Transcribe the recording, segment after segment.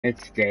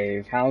It's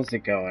Dave. How's it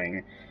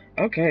going?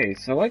 Okay,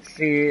 so let's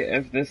see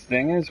if this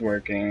thing is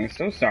working.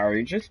 So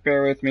sorry, just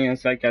bear with me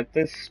as I get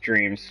this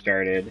stream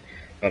started.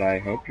 But I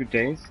hope your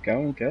day's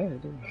going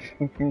good.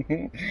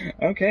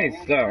 Okay,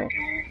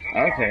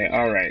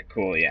 alright,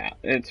 cool, yeah,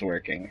 it's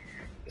working.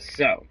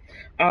 So,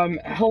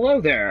 hello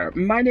there.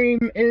 My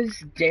name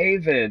is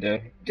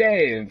David.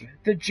 Dave,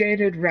 the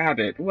Jaded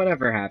Rabbit,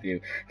 whatever have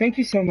you. Thank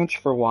you so much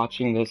for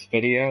watching this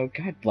video.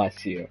 God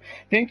bless you.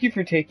 Thank you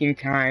for taking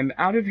time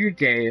out of your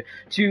day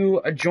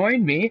to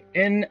join me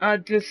in a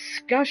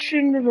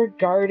discussion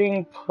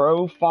regarding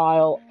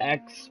Profile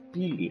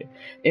XP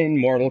in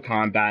Mortal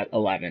Kombat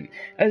 11.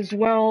 As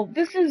well,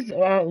 this is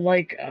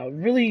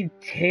really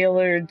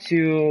tailored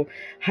to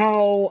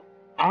how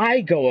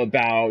I go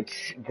about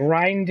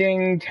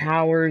grinding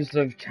Towers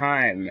of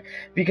Time,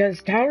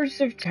 because Towers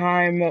of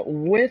Time,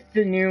 with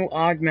the new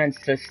Augment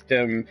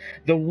system,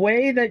 the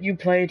way that you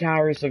play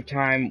Towers of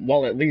Time,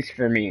 well, at least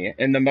for me,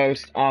 in the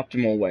most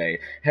optimal way,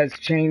 has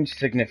changed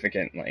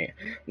significantly.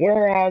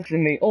 Whereas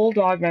in the old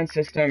Augment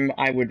system,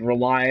 I would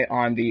rely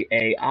on the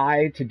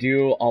AI to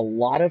do a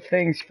lot of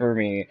things for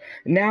me.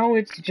 Now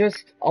it's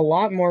just a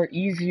lot more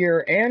easier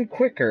and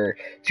quicker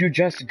to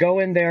just go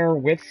in there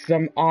with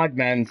some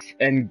augments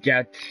and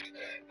get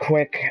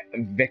quick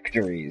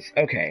victories.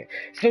 Okay,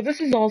 so this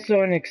is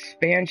also an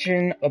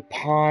expansion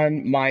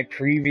upon my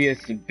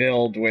previous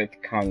build with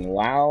Kung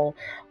Lao.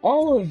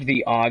 All of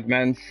the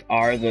augments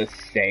are the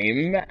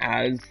same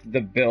as the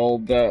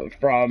build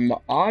from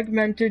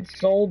Augmented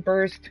Soul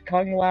Burst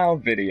Kung Lao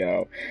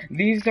video.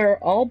 These are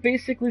all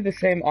basically the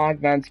same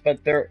augments,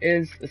 but there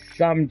is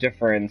some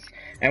difference,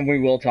 and we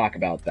will talk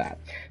about that.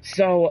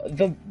 So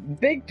the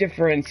big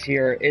difference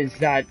here is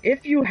that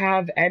if you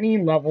have any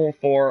level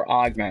 4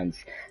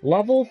 augments,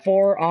 level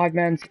 4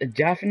 augments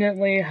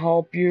definitely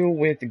help you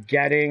with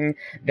getting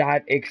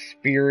that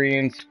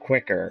experience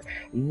quicker.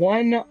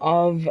 One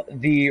of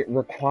the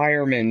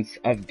requirements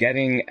of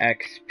getting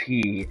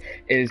XP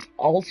is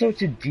also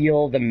to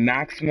deal the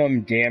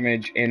maximum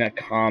damage in a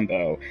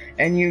combo,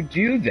 and you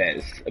do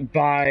this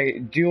by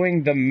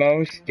doing the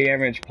most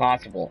damage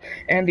possible,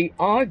 and the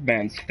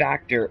augments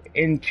factor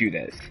into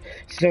this.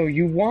 So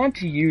you want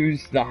to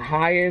use the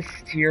highest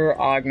tier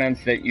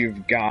augments that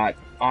you've got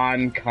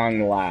on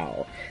Kung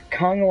Lao.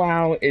 Kung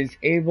Lao is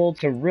able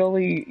to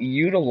really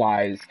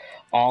utilize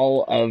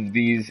all of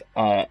these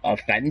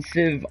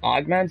offensive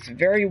augments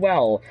very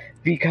well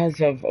because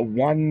of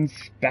one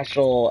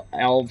special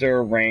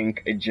Elder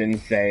rank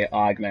Jinsei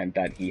augment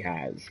that he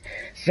has.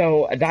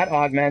 So that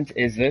augment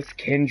is this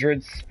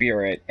Kindred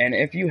Spirit, and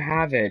if you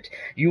have it,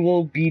 you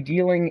will be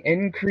dealing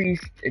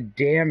increased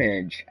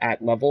damage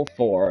at level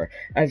 4.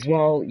 As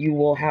well, you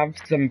will have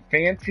some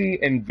fancy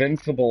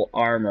invincible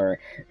armor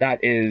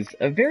that is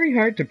very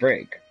hard to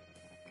break.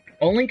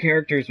 Only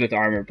characters with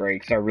armor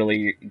breaks are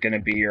really gonna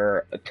be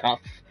your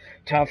tough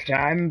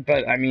time,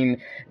 but I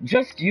mean,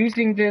 just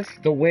using this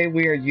the way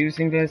we are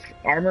using this,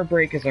 armor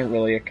break isn't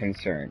really a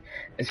concern.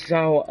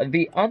 So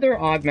the other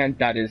augment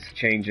that is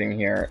changing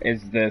here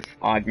is this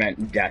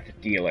augment Death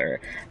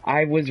Dealer.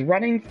 I was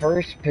running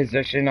first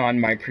position on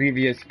my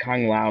previous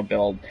Kung Lao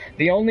build.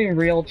 The only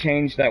real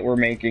change that we're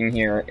making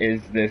here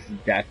is this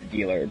Death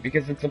Dealer,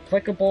 because it's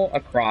applicable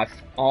across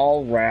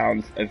all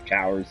rounds of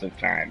Towers of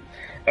Time.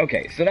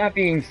 Okay, so that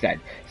being said,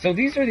 so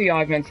these are the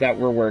augments that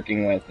we're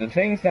working with. The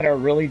things that are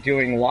really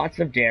doing lots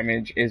of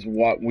damage is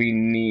what we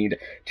need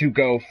to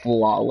go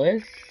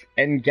flawless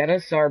and get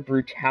us our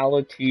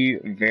brutality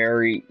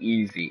very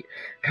easy.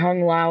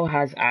 Kung Lao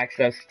has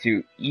access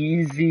to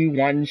easy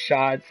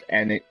one-shots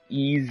and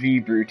easy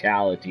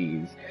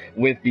brutalities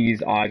with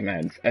these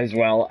augments, as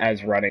well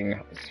as running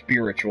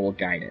spiritual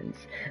guidance.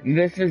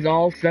 This is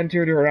all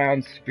centered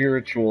around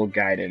spiritual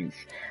guidance,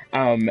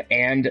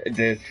 and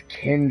this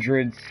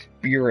kindred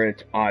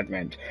spirit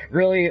augment.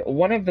 Really,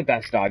 one of the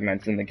best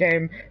augments in the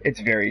game. It's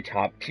very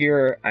top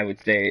tier. I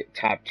would say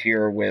top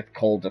tier with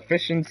cold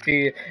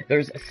efficiency.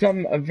 There's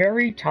some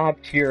very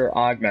top tier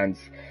augments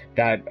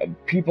that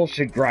people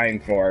should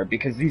grind for,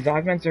 because these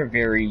augments are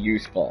very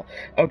useful.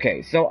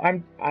 Okay, so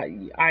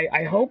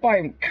I hope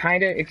I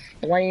kind of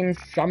explained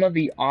some of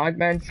the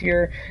augments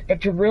here, but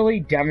to really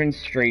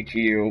demonstrate to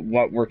you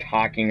what we're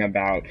talking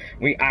about,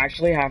 we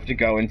actually have to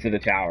go into the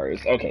towers.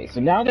 Okay, so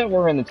now that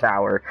we're in the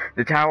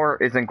tower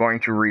isn't going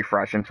to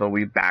refresh until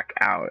we back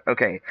out.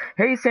 Okay,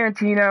 hey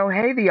Santino,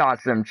 hey the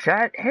awesome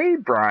chat, hey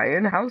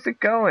Brian, how's it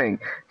going?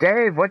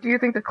 Dave, what do you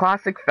think the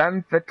classic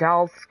Femme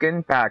Fatale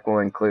skin pack will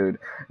include?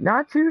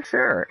 Not too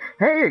sure.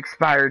 Hey,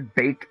 expired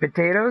baked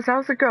potatoes,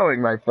 how's it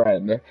going, my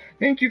friend?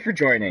 Thank you for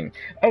joining.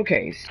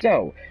 Okay,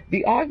 so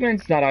the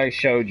augments that I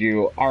showed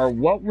you are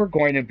what we're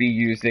going to be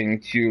using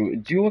to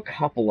do a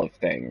couple of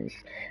things.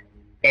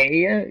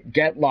 A,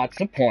 get lots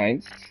of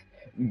points.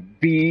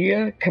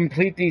 B,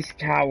 complete these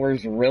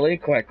towers really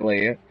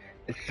quickly.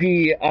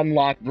 C,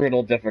 unlock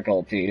brutal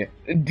difficulty.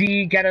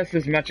 D, get us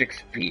as much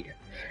XP.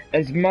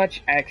 as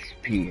much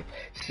XP.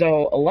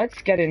 So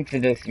let's get into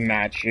this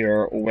match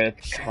here with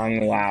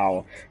Kung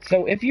Lao.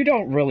 So if you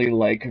don't really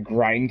like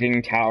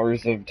grinding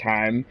Towers of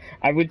Time,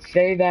 I would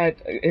say that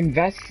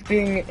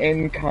investing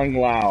in Kung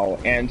Lao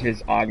and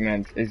his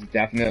augments is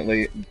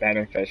definitely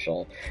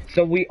beneficial.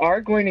 So we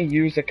are going to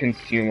use a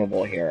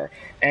consumable here,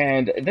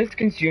 and this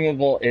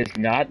consumable is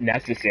not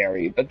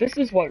necessary, but this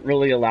is what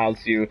really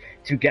allows you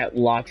to get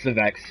lots of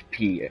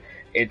XP.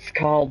 It's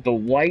called the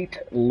White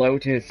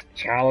Lotus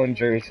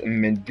Challenger's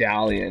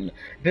Medallion.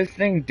 This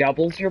thing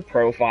doubles your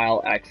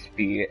profile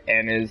XP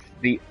and is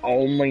the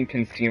only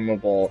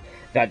consumable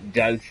that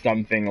does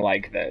something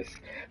like this.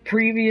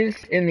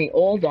 Previous, in the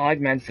old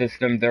augment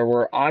system, there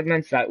were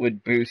augments that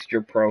would boost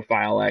your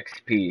profile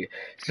XP.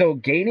 So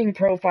gaining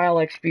profile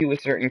XP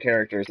with certain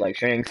characters like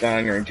Shang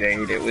Tsung or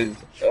Jade, it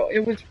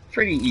was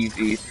pretty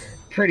easy,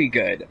 pretty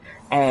good.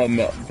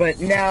 But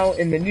now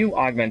in the new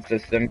augment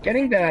system,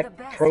 getting that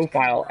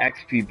profile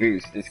XP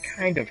boost is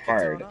kind of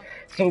hard.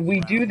 So we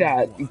do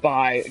that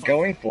by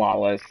going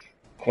flawless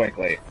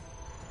quickly.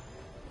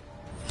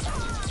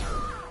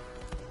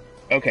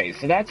 Okay,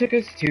 so that took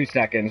us 2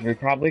 seconds. We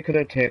probably could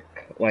have took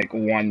like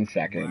 1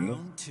 second.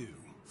 Round 2.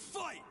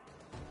 Fight.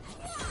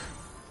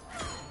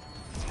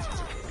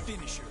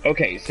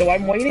 Okay, so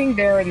I'm waiting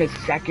there in the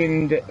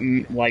second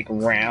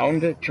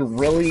round to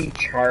really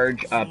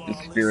charge up the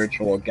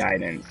spiritual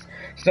guidance.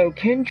 So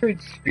Kindred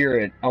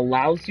Spirit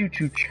allows you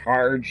to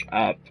charge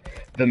up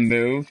the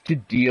move to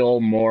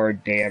deal more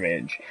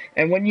damage.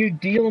 And when you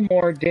deal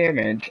more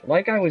damage,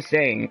 like I was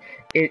saying,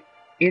 it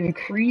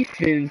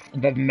increases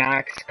the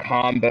max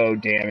combo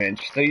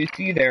damage. So you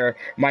see there,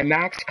 my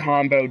max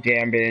combo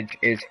damage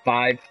is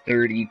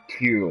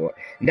 532.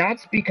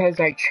 That's because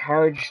I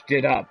charged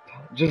it up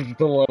just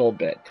a little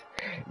bit.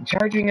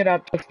 Charging it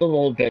up just a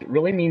little bit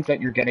really means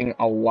that you're getting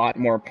a lot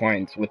more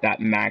points with that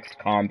max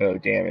combo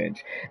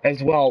damage.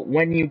 As well,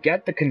 when you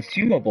get the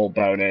consumable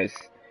bonus,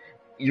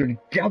 you're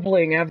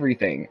doubling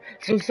everything.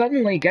 So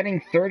suddenly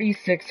getting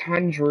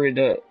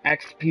 3600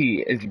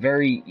 XP is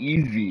very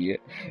easy.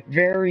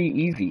 Very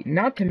easy.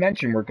 Not to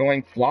mention we're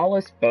going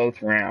flawless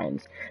both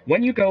rounds.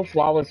 When you go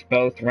flawless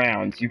both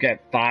rounds, you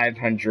get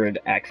 500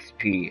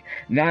 XP.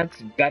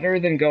 That's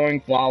better than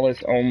going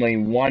flawless only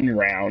one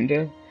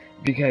round,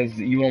 because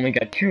you only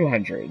get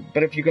 200.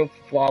 But if you go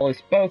flawless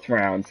both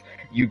rounds,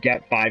 you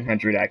get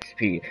 500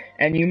 XP.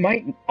 And you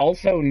might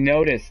also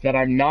notice that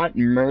I'm not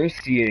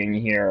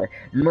mercying here.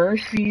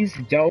 Mercies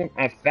don't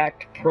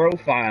affect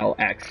profile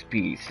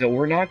XP, so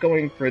we're not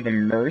going for the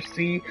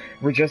mercy,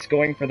 we're just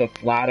going for the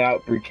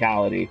flat-out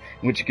brutality,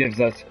 which gives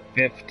us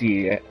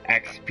 50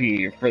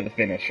 XP for the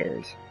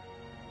finishers.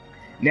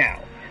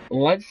 Now,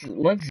 let's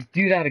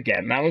do that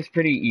again. That was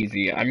pretty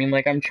easy. I mean,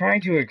 like, I'm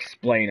trying to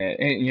explain it.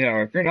 And, you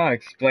know, if you're not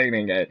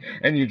explaining it,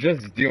 and you're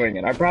just doing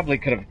it, I probably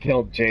could have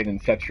killed Jade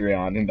and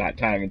Cetrion in that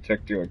time it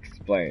took to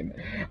explain.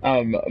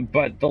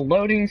 But the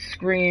loading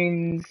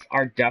screens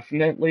are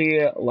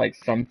definitely, like,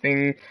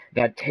 something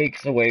that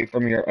takes away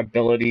from your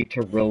ability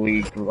to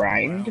really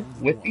grind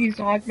with these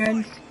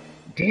augments.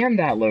 Damn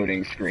that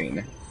loading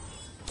screen.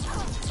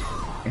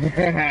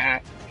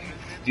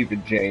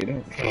 Stupid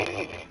Jade.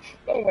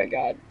 Oh my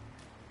god.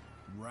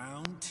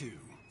 Round 2.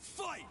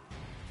 Fight.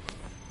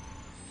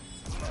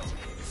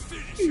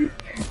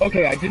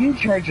 Okay, I didn't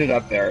charge it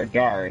up there.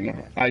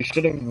 Darn. I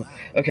should have...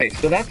 Okay,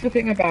 so that's the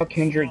thing about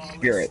Kindred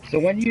Spirit. So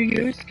when you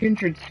use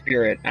Kindred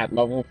Spirit at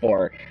level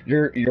 4,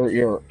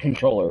 your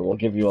controller will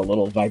give you a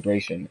little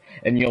vibration,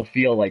 and you'll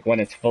feel like when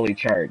it's fully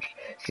charged.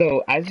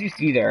 So as you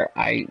see there,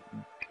 I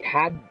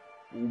had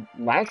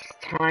less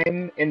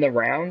time in the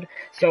round,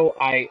 so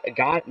I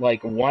got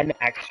like 1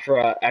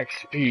 extra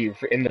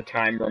XP in the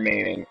time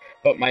remaining,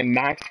 but my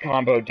max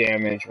combo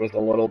damage was a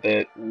little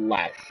bit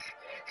less.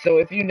 So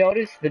if you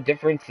notice the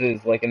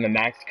differences, like in the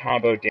max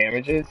combo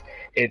damages,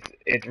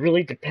 it's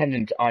really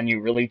dependent on you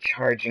really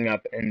charging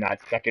up in that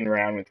second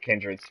round with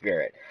Kindred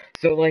Spirit.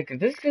 So like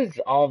this is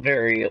all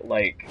very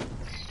like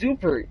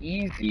super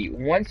easy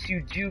once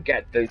you do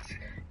get this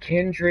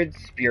Kindred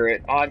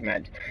Spirit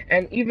augment.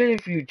 And even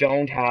if you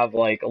don't have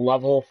like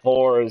level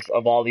 4s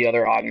of all the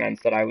other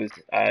augments that I was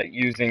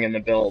using in the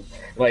build,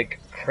 like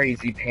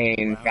Crazy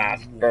Pain,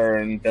 Fast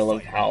Burn, Bill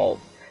of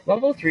Health,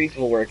 level 3s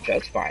will work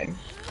just fine.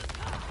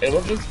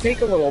 It'll just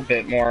take a little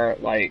bit more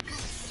like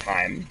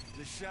time,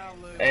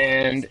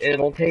 and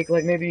it'll take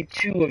like maybe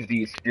 2 of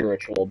these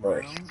spiritual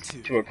bursts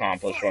to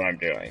accomplish what I'm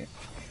doing.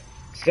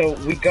 So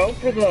we go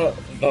for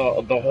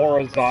the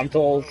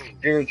horizontal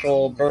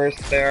spiritual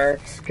burst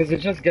there, because it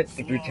just gets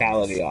the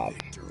brutality off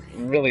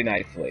really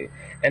nicely.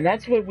 And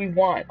that's what we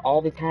want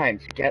all the time,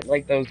 to get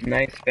like those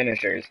nice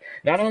finishers.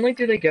 Not only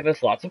do they give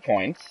us lots of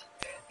points,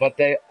 but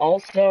they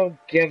also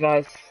give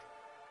us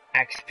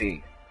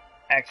XP.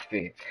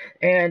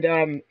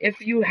 And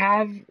if you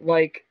have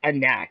like a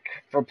knack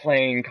for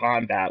playing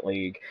Combat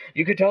League,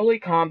 you could totally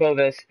combo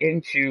this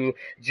into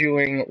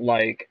doing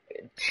like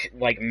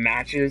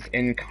matches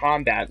in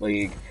Combat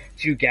League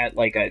to get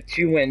like a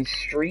 2-win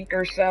streak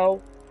or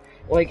so.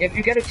 Like if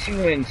you get a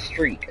 2-win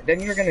streak, then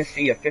you're gonna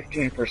see a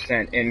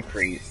 15%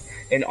 increase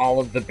in all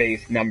of the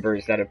base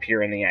numbers that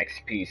appear in the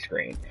XP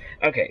screen.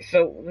 Okay,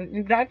 so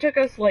that took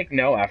us, like,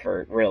 no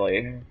effort,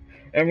 really.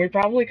 And we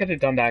probably could have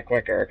done that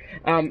quicker.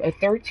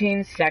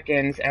 13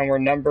 seconds, and we're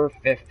number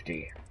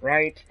 50,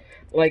 right?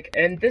 Like,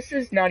 and this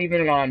is not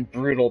even on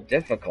brutal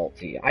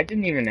difficulty. I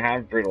didn't even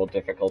have brutal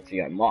difficulty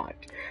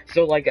unlocked.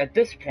 So, like, at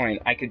this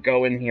point, I could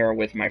go in here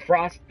with my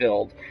Frost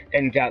build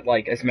and get,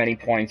 like, as many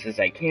points as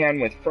I can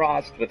with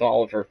Frost, with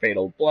all of her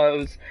fatal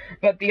blows.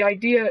 But the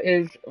idea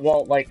is,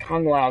 well, like,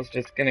 Kung Lao's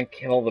just gonna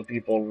kill the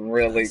people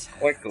really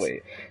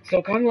quickly.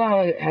 So Kung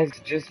Lao has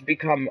just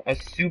become a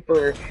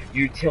super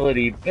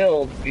utility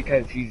build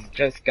because he's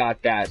just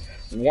got that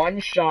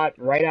one shot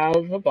right out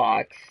of the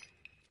box,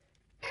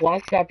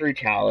 plus that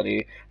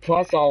brutality,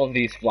 plus all of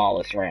these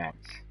flawless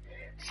rounds.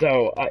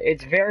 So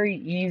it's very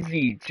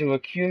easy to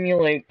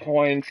accumulate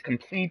points,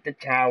 complete the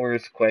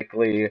towers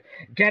quickly,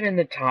 get in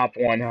the top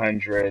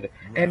 100,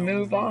 and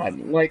move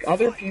on. Like,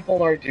 other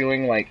people are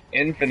doing, like,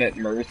 infinite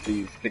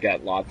mercies to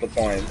get lots of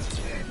points.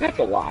 That's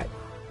a lot.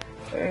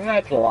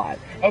 That's a lot.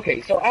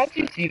 Okay, so as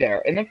you see there,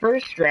 in the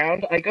first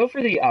round, I go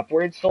for the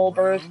upward soul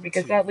burst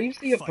because that leaves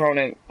the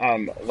opponent,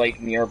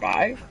 like,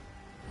 nearby,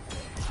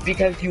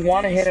 because you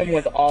want to hit him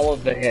with all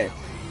of the hits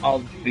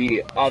of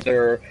the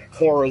other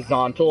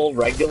horizontal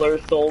regular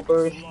soul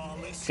burst.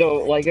 So,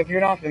 like, if you're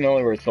not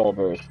familiar with soul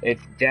burst,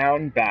 it's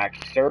down, back,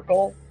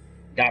 circle.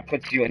 That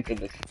puts you into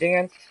the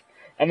stance.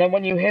 And then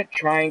when you hit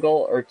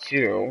triangle or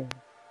 2,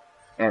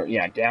 or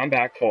yeah, down,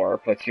 back, 4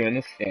 puts you in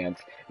the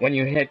stance. When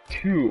you hit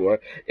 2,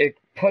 it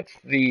puts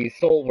the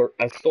soul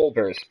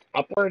burst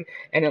upward,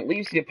 and it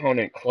leaves the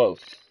opponent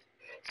close,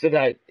 so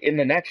that in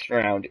the next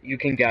round you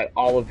can get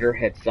all of your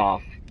hits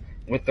off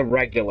with the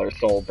regular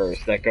soul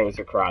burst that goes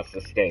across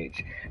the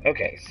stage.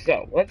 Okay,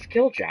 so let's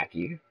kill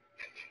Jackie.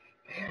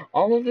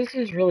 All of this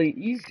is really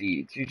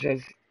easy to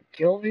just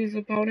kill these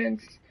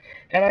opponents.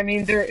 And I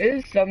mean, there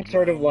is some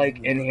sort of,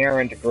 like,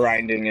 inherent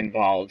grinding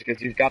involved,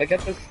 because you've got to get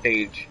the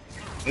stage,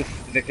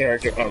 the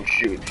character, oh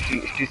shoot,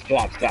 she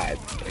swapped sides.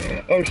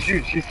 Oh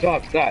shoot, she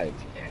swapped sides.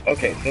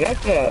 Okay,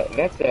 so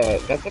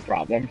that's a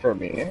problem for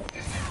me.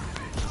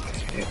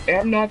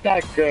 I'm not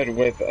that good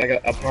with,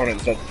 like,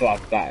 opponents that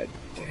swap sides.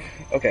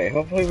 Okay,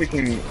 hopefully we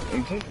can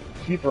just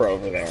keep her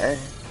over there.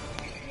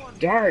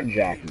 Darn,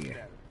 Jackie.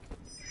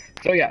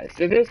 So yes,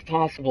 it is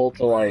possible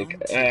to, like,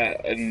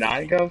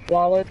 not go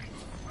flawless.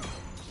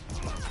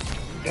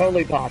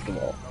 Totally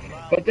possible.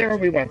 But there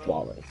we went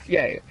flawless.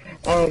 Yay.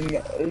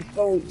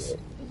 So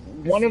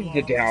one of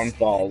the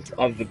downfalls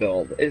of the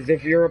build is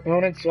if your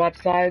opponent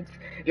swaps sides,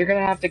 you're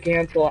gonna have to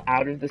cancel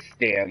out of the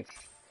stance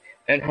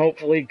and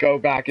hopefully go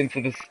back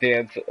into the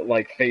stance,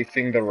 like,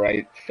 facing the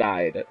right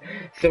side.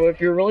 So if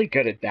you're really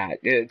good at that,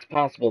 it's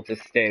possible to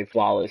stay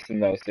flawless in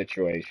those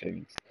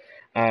situations.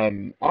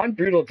 On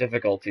brutal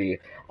difficulty,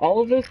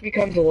 all of this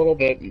becomes a little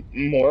bit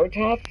more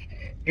tough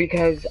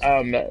because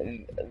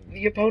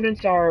the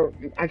opponents are,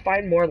 I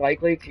find, more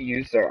likely to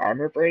use their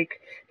armor break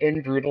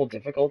in brutal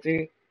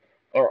difficulty.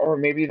 Or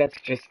maybe that's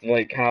just,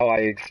 like, how I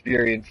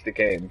experienced the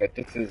game, but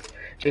this is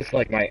just,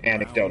 like, my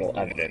anecdotal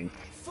evidence.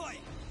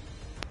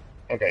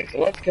 Okay, so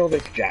let's kill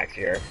this Jax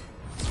here.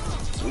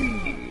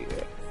 Whee!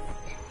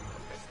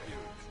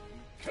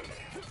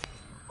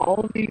 All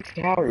of these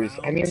towers,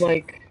 I mean,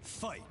 like,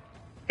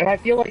 and I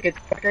feel like it's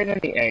quicker than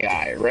the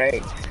AI,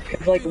 right?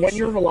 Because, like, when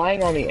you're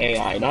relying on the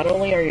AI, not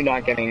only are you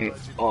not getting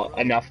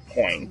enough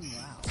points,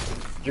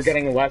 you're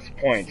getting less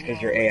points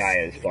because your AI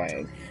is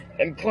playing.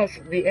 And plus,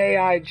 the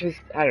AI just,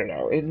 I don't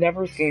know, it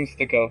never seems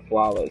to go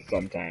flawless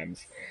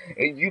sometimes.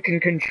 You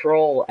can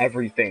control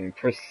everything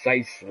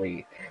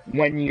precisely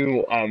when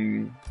you,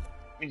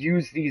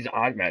 use these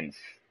augments.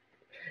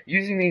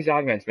 Using these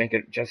augments make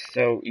it just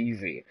so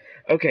easy.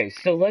 Okay,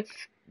 so let's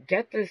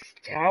get this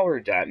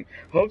tower done.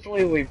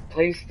 Hopefully we've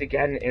placed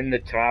again in the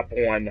top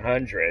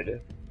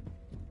 100.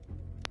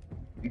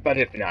 But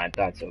if not,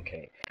 that's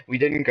okay. We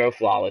didn't go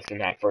flawless in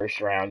that first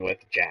round with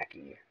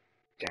Jackie.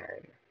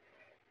 Darn.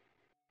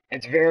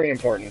 It's very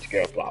important to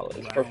go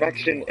flawless.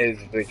 Perfection is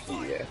the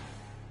key.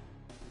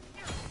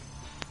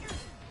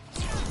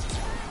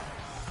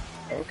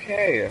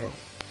 Okay.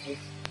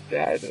 Just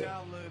dead.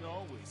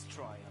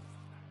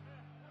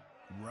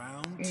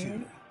 Round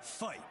 2,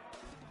 fight.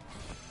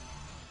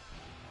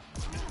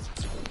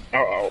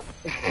 Uh-oh.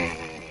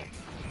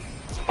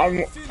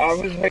 I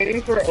was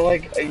waiting for,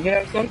 like, you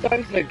know,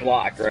 sometimes they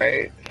block,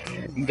 right?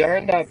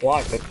 During that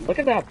block, look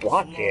at that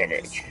block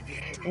damage.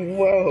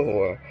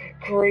 Whoa,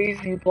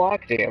 crazy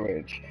block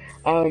damage.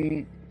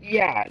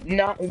 Yeah,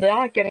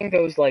 not getting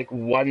those, like,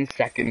 1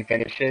 second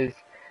finishes,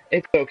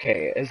 it's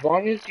okay. As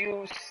long as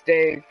you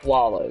stay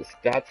flawless,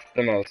 that's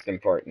the most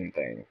important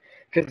thing.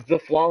 Because the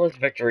flawless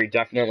victory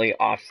definitely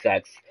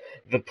offsets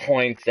the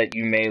points that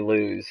you may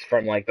lose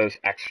from, like, those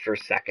extra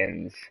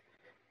seconds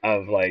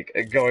of,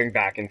 like, going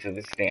back into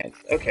the stance.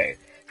 Okay,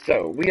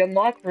 so we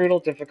unlock brutal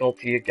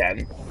difficulty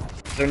again.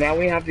 So now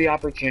we have the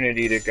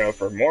opportunity to go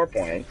for more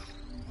points.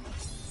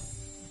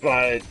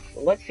 But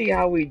let's see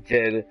how we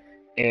did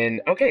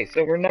in... Okay,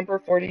 so we're number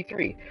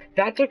 43.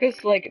 That took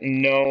us, like,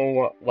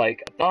 no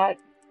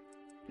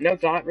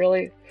thought,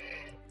 really.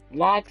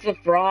 Lots of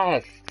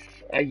frosts.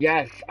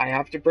 Yes, I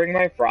have to bring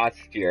my frost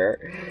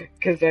here,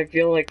 because I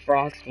feel like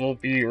frost will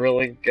be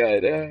really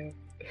good.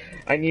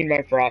 I need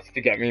my frost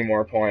to get me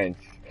more points.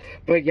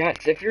 But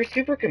yes, if you're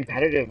super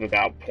competitive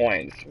about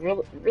points,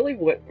 really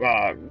would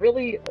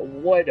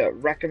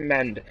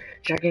recommend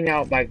checking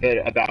out my vid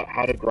about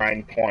how to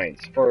grind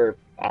points for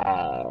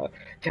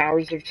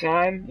Towers of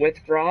Time with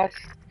Frost.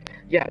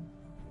 Yeah,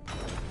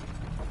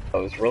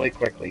 those really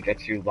quickly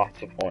gets you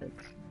lots of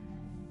points.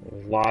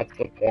 Lots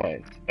of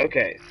points.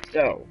 Okay,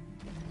 so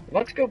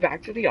let's go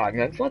back to the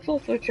augments. Let's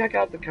also check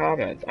out the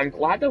comments. I'm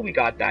glad that we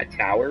got that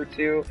tower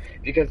too,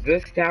 because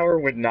this tower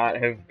would not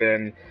have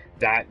been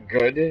that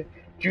good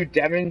to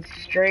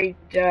demonstrate,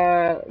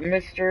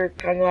 Mr.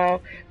 Kung Lao,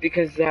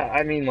 because,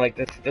 I mean, like,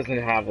 this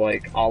doesn't have,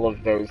 like, all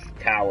of those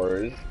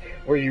towers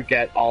where you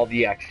get all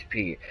the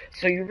XP.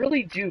 So you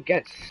really do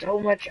get so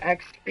much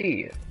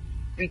XP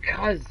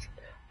because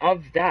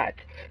of that.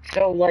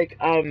 So, like,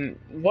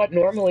 what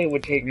normally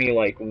would take me,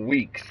 like,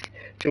 weeks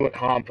to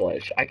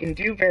accomplish, I can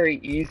do very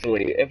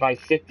easily if I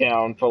sit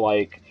down for,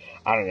 like,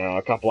 I don't know,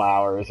 a couple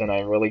hours and I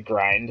really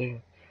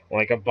grind,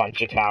 like, a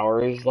bunch of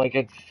towers.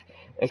 Like,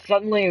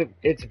 suddenly,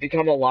 it's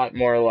become a lot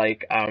more,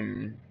 like,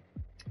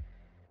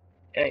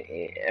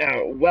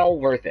 well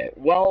worth it.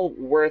 Well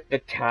worth the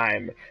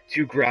time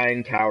to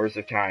grind Towers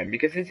of Time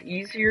because it's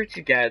easier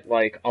to get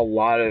like a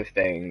lot of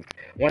things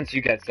once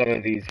you get some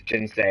of these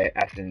Jinsei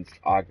Essence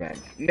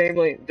augments.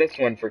 Namely, this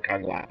one for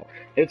Kung Lao.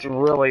 It's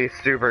really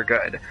super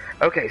good.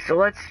 Okay, so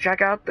let's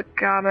check out the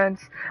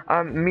comments.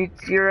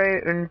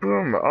 Mitsure and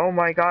Boom. Oh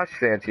my gosh,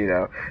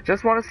 Santino.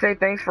 Just want to say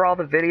thanks for all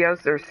the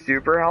videos. They're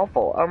super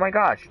helpful. Oh my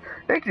gosh.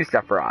 Thank you,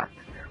 Sephiroth.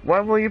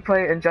 When will you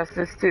play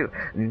Injustice 2?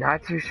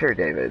 Not too sure,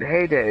 David.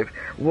 Hey, Dave.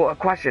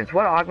 Questions.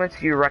 What augments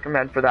do you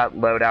recommend for that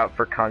loadout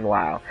for Kung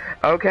Lao?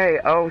 Okay.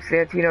 Oh,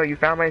 Santino, you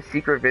found my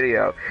secret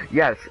video.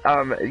 Yes.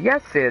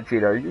 Yes,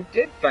 Santino, you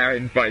did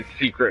find my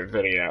secret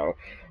video.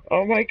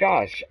 Oh my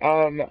gosh.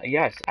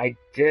 Yes, I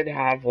did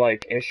have,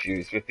 like,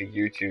 issues with the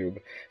YouTube,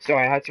 so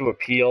I had to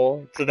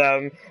appeal to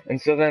them, and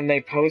so then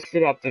they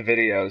posted up the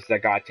videos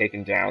that got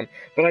taken down,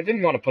 but I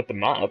didn't want to put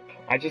them up.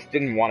 I just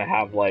didn't want to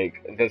have,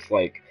 like, this,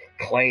 like,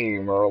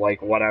 claim or like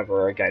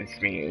whatever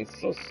against me. It's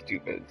so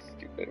stupid,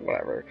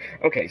 whatever.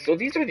 Okay, so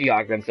these are the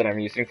augments that I'm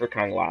using for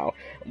Kung Lao.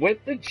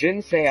 With the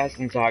Jinsei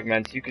Essence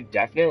augments, you could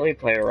definitely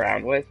play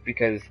around with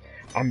because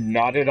I'm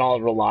not at all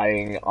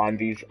relying on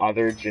these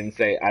other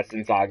Jinsei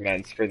Essence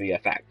augments for the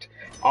effect.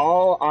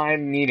 All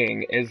I'm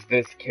needing is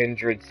this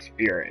Kindred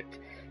Spirit.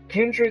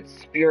 Kindred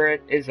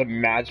Spirit is a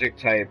magic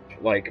type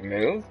like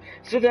move,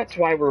 so that's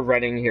why we're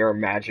running here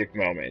Magic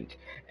Moment.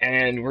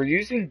 And we're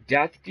using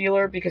Death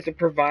Dealer because it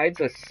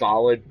provides a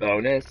solid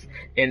bonus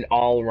in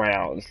all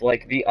rounds.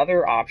 Like, the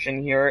other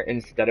option here,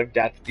 instead of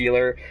Death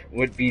Dealer,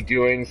 would be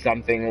doing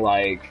something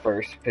like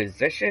First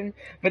Position,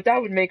 but that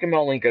would make him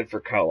only good for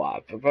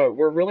co-op. But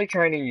we're really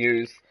trying to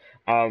use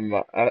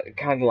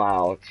Kung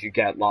Lao to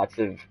get lots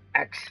of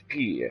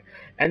XP.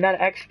 And that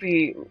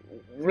XP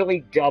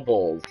really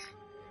doubles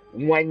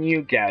when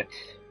you get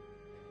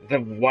the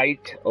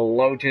White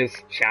Lotus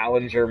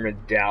Challenger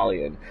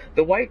Medallion.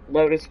 The White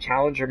Lotus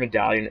Challenger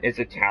Medallion is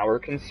a tower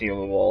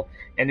consumable,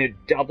 and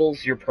it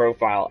doubles your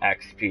profile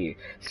XP.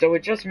 So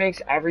it just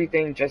makes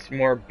everything just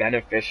more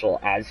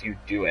beneficial as you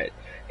do it.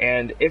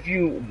 And if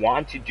you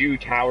want to do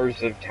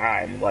Towers of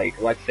Time,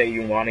 like let's say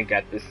you want to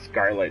get the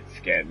Scarlet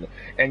skin,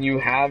 and you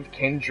have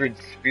Kindred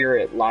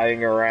Spirit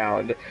lying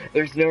around,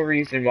 there's no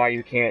reason why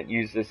you can't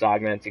use this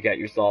augment to get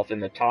yourself in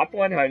the top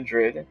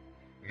 100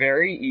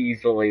 very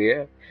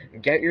easily,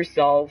 get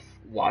yourself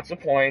lots of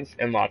points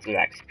and lots of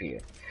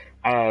XP.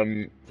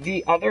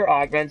 The other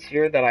augments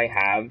here that I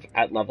have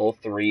at level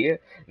 3,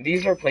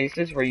 these are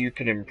places where you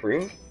can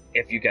improve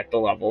if you get the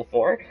level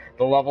 4.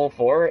 The level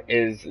 4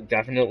 is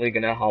definitely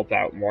going to help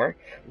out more.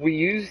 We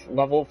use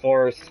level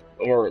 4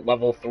 or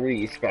level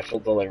 3 special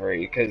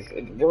delivery because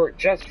we're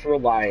just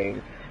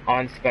relying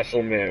on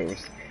special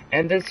moves.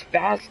 And this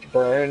fast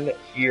burn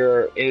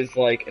here is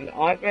like an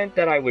augment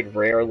that I would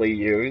rarely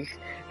use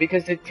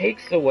because it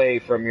takes away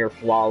from your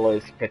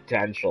flawless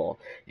potential.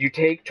 You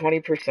take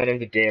 20% of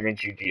the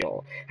damage you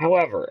deal.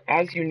 However,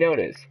 as you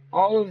notice,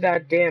 all of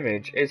that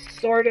damage is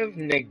sort of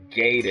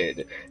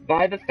negated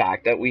by the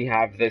fact that we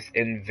have this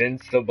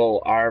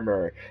invincible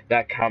armor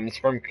that comes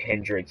from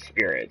Kindred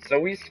Spirit. So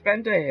we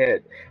spend a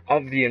hit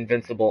of the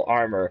invincible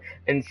armor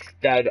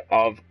instead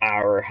of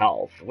our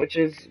health, which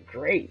is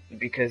great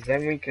because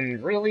then we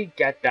can really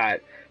get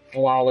that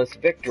flawless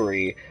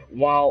victory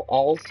while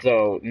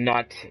also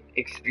not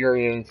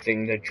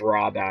experiencing the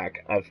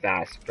drawback of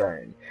fast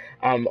burn.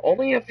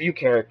 Only a few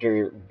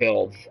character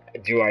builds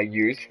do I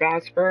use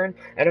fast burn,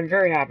 and I'm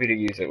very happy to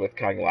use it with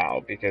Kung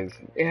Lao because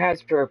it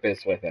has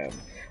purpose with him.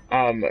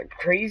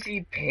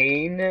 Crazy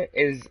Pain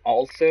is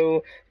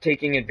also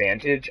taking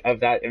advantage of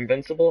that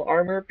invincible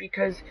armor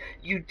because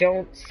you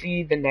don't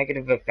see the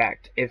negative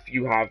effect if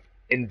you have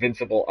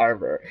invincible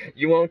armor.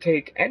 You won't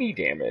take any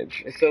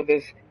damage. So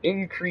this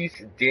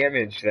increased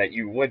damage that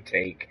you would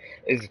take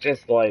is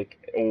just like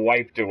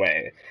wiped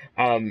away.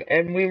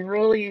 And we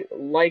really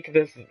like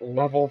this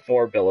level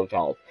 4 bill of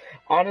health.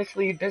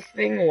 Honestly, this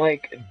thing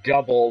like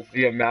doubles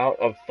the amount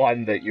of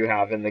fun that you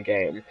have in the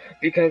game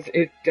because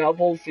it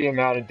doubles the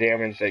amount of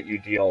damage that you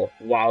deal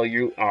while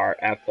you are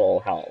at full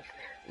health.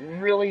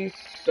 Really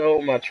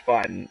so much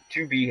fun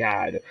to be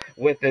had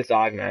with this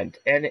augment,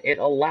 and it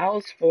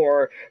allows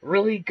for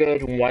really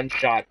good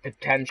one-shot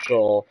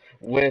potential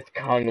with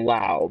Kung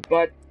Lao.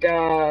 But,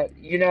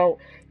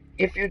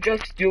 if you're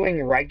just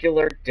doing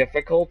regular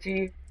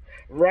difficulty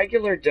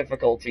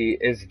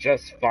is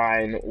just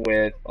fine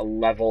with a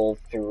level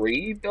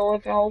 3 bill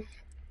of health.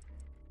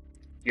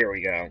 Here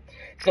we go.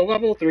 So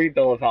level 3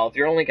 bill of health,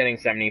 you're only getting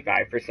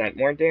 75%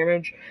 more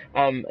damage.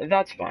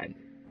 That's fine.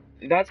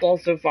 That's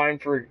also fine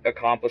for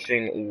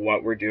accomplishing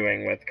what we're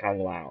doing with Kung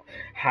Lao.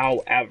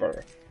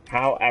 However,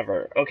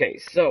 okay,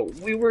 so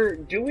we were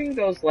doing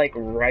those like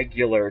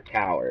regular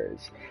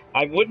towers.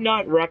 I would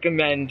not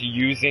recommend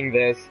using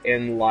this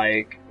in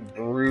like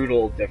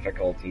brutal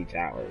difficulty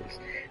towers.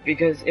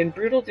 Because in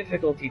brutal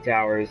difficulty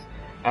towers,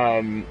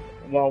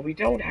 well, we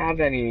don't have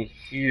any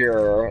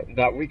here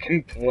that we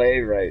can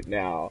play right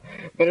now.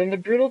 But in the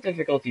brutal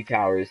difficulty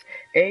towers,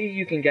 A,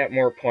 you can get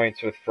more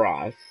points with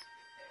Frost.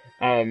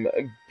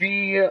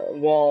 B,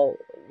 well,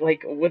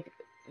 like,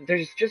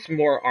 there's just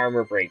more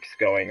armor breaks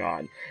going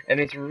on, and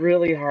it's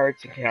really hard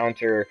to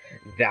counter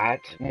that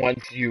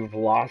once you've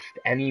lost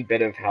any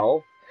bit of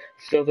health.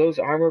 So those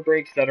armor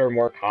breaks that are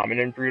more common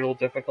in brutal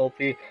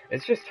difficulty,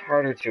 it's just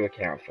harder to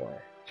account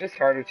for. Just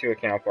harder to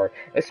account for,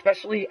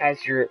 especially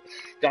as you're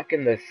stuck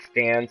in this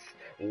stance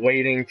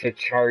waiting to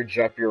charge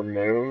up your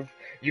move.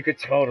 You could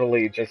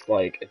totally just,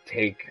 like,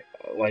 take,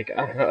 like,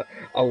 a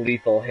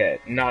lethal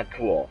hit. Not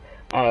cool.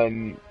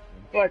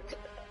 But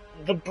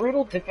the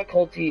brutal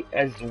difficulty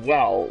as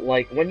well,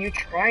 like when you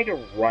try to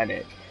run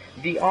it,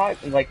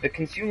 the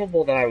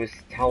consumable that I was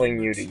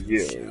telling you to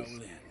use,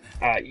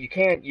 you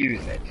can't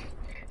use it.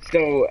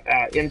 So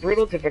in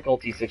brutal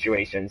difficulty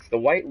situations, the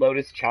White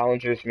Lotus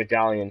Challenger's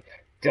Medallion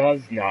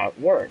does not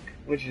work,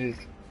 which is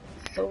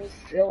so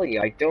silly.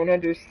 I don't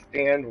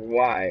understand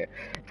why.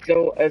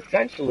 So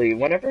essentially,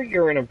 whenever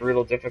you're in a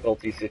brutal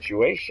difficulty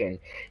situation,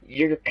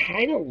 you're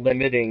kind of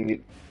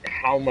limiting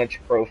how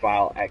much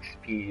profile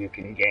XP you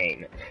can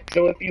gain.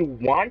 So if you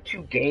want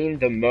to gain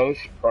the most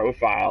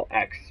profile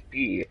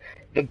XP,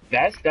 the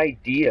best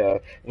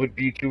idea would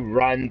be to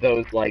run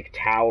those like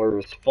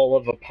towers full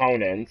of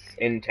opponents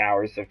in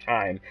Towers of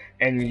Time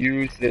and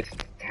use this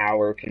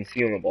tower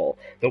consumable,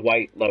 the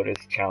White Lotus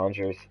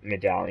Challenger's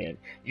Medallion.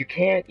 You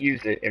can't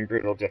use it in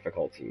brutal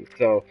difficulty,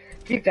 so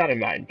keep that in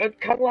mind.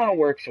 But Kung Lao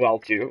works well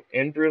too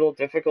in brutal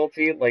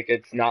difficulty. Like,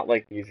 it's not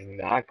like he's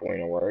not going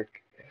to work.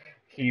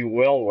 He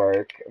will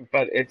work,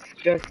 but it's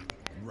just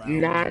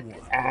not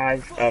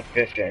as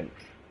efficient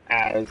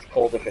as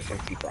cold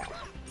efficiency Frost.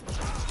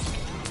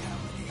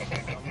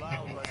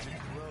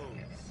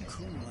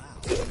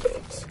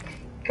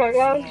 Kung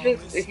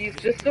Lao's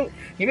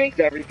he makes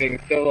everything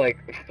so, like,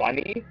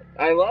 funny.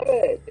 I love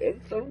it.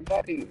 It's so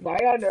funny. Why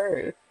on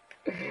earth?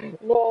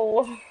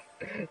 Lol.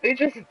 They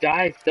just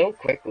die so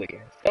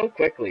quickly. So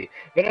quickly.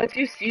 But as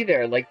you see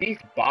there, like, these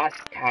boss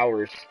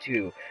towers,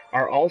 too,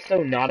 are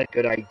also not a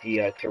good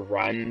idea to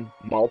run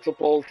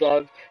multiples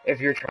of if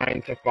you're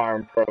trying to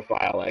farm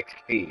profile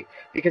XP.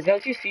 Because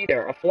as you see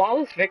there, a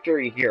flawless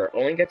victory here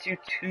only gets you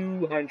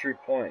 200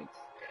 points.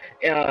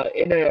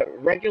 In a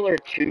regular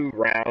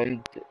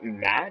 2-round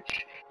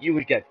match, you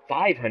would get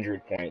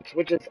 500 points,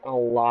 which is a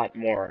lot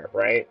more,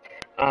 right?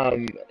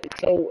 Um,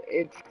 so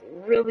it's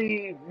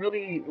really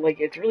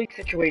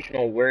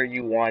situational where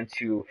you want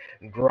to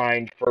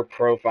grind for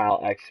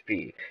profile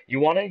XP. You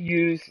want to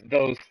use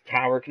those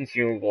tower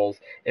consumables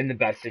in the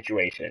best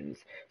situations.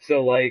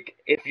 So, like,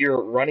 if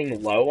you're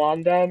running low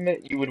on them,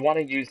 you would want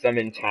to use them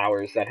in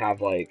towers that have,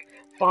 like,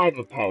 5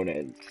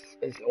 opponents,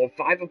 or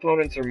 5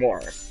 opponents or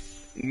more.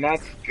 And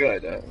that's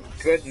good.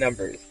 Good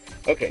numbers.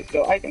 Okay,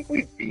 so I think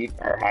we beat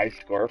our high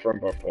score from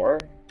before.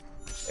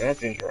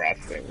 That's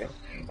interesting.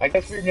 I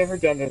guess we've never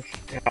done this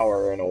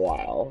tower in a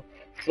while.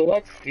 So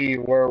let's see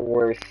where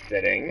we're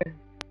sitting.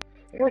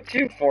 We're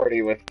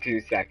 240 with 2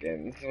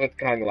 seconds with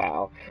Kung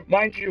Lao.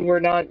 Mind you, we're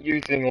not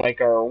using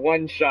like our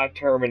one-shot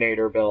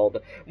Terminator build.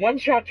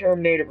 One-shot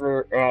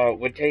Terminator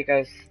would take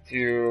us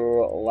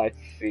to, let's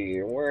see,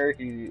 where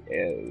he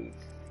is.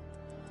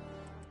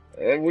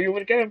 We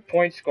would get a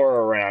point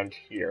score around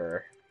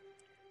here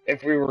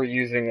if we were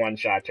using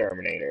one-shot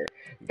Terminator.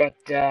 But,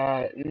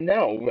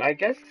 no, I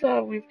guess,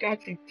 we've got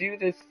to do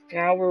this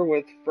tower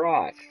with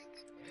Frost.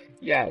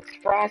 Yes,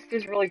 Frost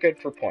is really good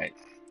for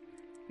points.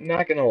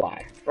 Not gonna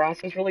lie.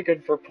 Frost is really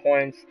good for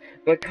points,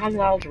 but Kung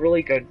Lao's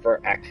really good for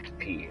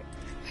XP.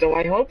 So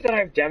I hope that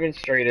I've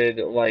demonstrated,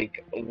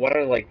 like, what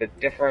are, like, the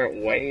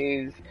different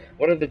ways,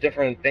 what are the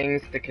different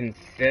things to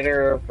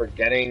consider for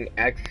getting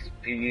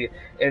XP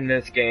in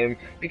this game,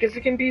 because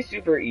it can be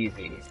super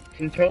easy. It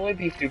can totally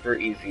be super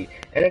easy.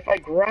 And if I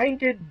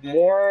grinded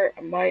more,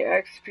 my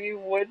XP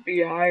would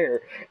be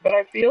higher. But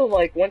I feel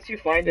like once you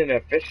find an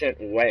efficient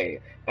way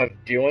of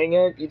doing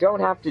it, you don't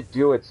have to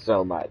do it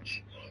so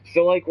much.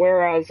 So, like,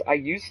 whereas I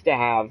used to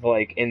have,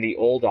 like, in the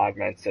old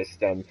augment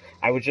system,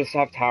 I would just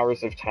have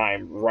Towers of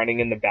Time running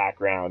in the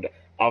background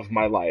of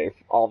my life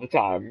all the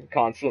time,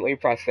 constantly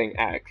pressing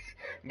X.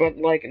 But,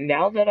 like,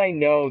 now that I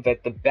know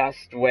that the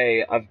best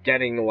way of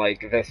getting,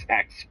 like, this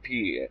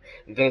XP,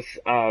 this,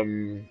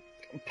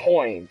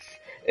 points,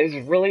 is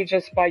really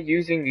just by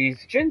using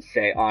these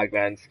Jinsei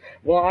augments,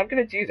 well, I'm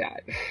gonna do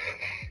that.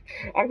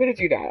 I'm gonna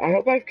do that. I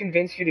hope I've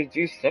convinced you to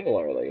do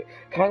similarly.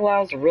 Kung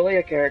Lao's really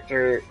a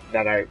character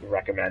that I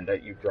recommend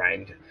that you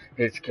grind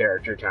his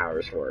character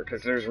towers for,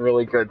 because there's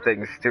really good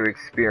things to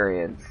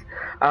experience.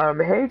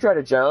 Hey,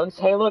 Dreaded Jones.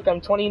 Hey, look,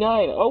 I'm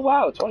 29. Oh,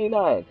 wow,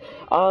 29.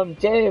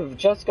 Dave,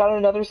 just got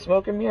another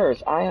Smoke and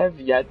Mirrors. I have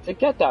yet to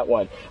get that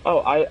one.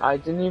 Oh, I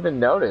didn't even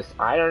notice.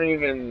 I don't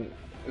even...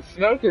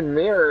 Smoke and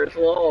Mirrors,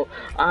 well,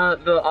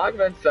 the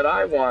augments that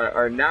I want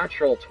are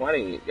natural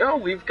 20. Yo,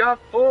 we've got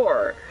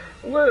 4!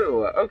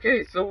 Woo!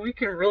 Okay, so we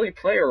can really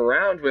play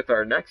around with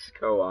our next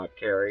co-op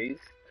carries.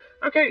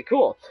 Okay,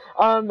 cool.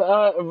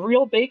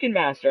 Real Bacon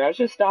Master, I was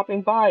just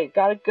stopping by.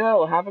 Gotta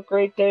go. Have a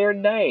great day or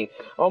night.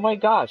 Oh my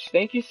gosh,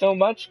 thank you so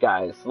much,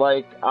 guys.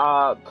 Like,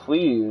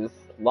 please,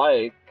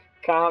 like,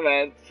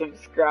 comment,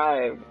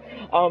 subscribe.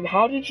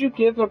 How did you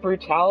give a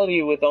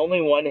brutality with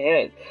only 1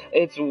 hit?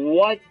 It's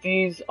what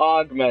these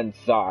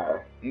augments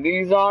are.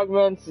 These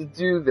augments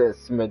do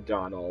this,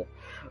 McDonald.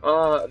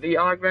 The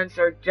augments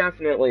are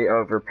definitely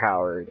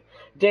overpowered.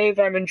 Dave,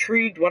 I'm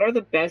intrigued. What are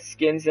the best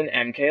skins in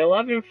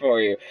MK11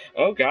 for you?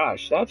 Oh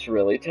gosh, that's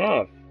really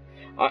tough.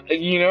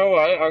 You know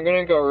what? I'm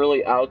gonna go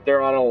really out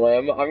there on a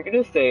limb. I'm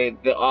gonna say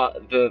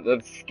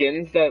the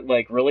skins that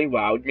like really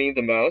wowed me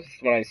the most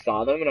when I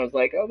saw them, and I was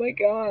like, oh my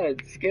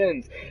god,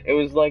 skins! It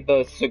was like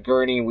the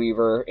Sigourney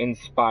Weaver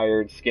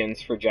inspired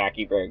skins for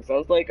Jackie Briggs. I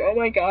was like, oh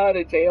my god,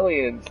 it's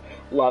aliens!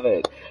 Love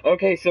it.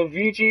 Okay, so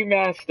VG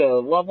Master,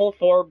 level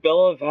 4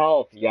 Bill of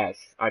Health. Yes,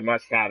 I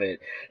must have it.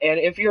 And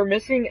if you're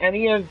missing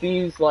any of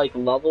these like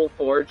level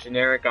 4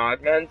 generic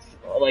augments,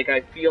 like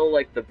I feel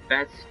like the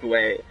best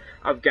way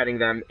of getting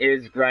them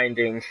is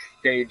grinding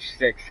stage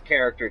 6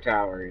 character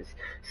towers.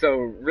 So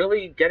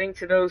really getting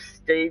to those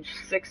stage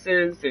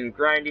 6s and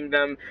grinding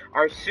them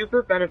are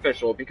super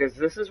beneficial, because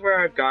this is where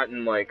I've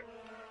gotten like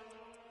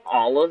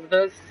all of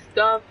this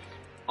stuff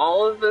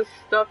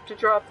to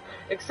drop,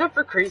 except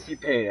for Crazy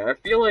Pain. I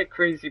feel like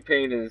Crazy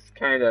Pain is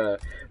kind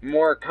of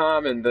more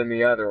common than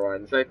the other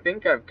ones. I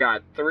think I've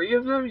got 3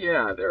 of them.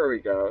 Yeah, there we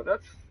go.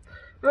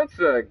 That's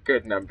a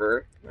good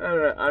number.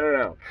 I don't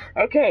know.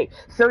 Okay,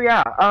 so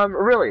yeah,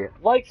 really,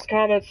 likes,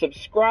 comments,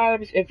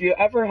 subscribes. If you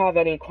ever have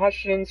any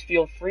questions,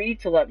 feel free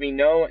to let me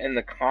know in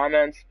the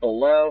comments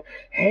below.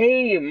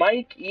 Hey,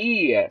 Mike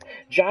E,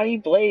 Johnny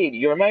Blade,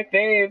 you're my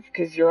fave,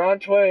 because you're on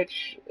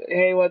Twitch.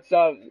 Hey, what's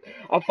up?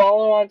 A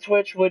follow on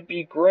Twitch would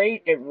be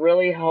great. It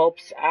really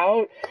helps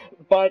out.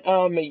 But,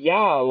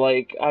 yeah,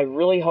 like, I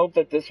really hope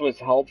that this was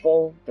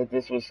helpful, that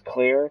this was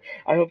clear.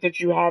 I hope that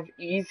you have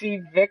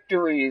easy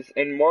victories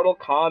in Mortal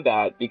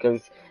Kombat,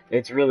 because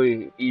it's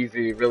really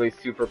easy, really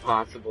super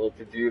possible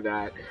to do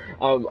that.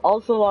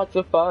 Also lots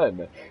of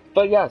fun.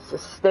 But yes,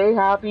 stay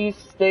happy,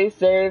 stay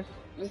safe,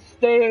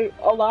 stay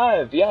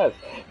alive, yes.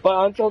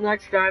 But until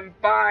next time,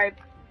 bye,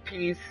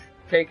 peace,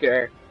 take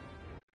care.